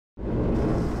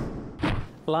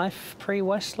life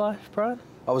pre-Westlife, Brian?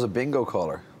 I was a bingo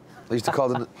caller. I used to call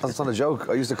them, that's not a joke,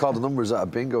 I used to call the numbers at a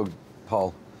bingo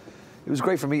hall. It was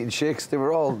great for meeting chicks.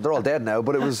 They're all dead now,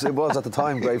 but it was at the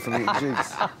time great for meeting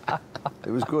chicks.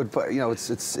 It was good, but you know,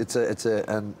 it's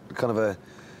a kind of a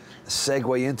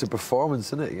segue into performance,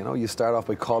 isn't it? You know, you start off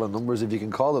by calling numbers. If you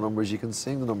can call the numbers, you can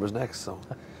sing the numbers next. So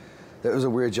it was a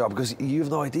weird job because you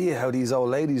have no idea how these old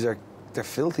ladies they're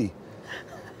filthy.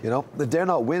 You know, if they're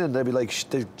not winning, they'll be like,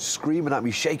 they're screaming at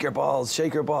me, shake your balls,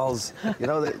 shake your balls. You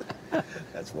know,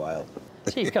 that's wild.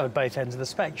 So you've covered both ends of the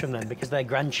spectrum then, because their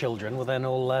grandchildren were then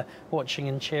all watching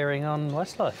and cheering on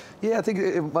Westlife. Yeah, I think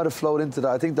it might have flowed into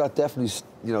that. I think that definitely,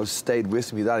 you know, stayed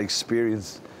with me, that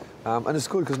experience. And it's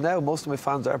good because now most of my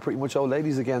fans are pretty much old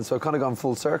ladies again, so I've kind of gone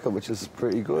full circle, which is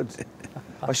pretty good.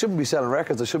 I shouldn't be selling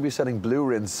records, I should be selling blue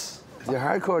rinse. They're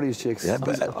hardcore, these chicks. Yeah,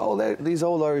 these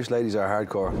old Irish ladies are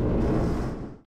hardcore.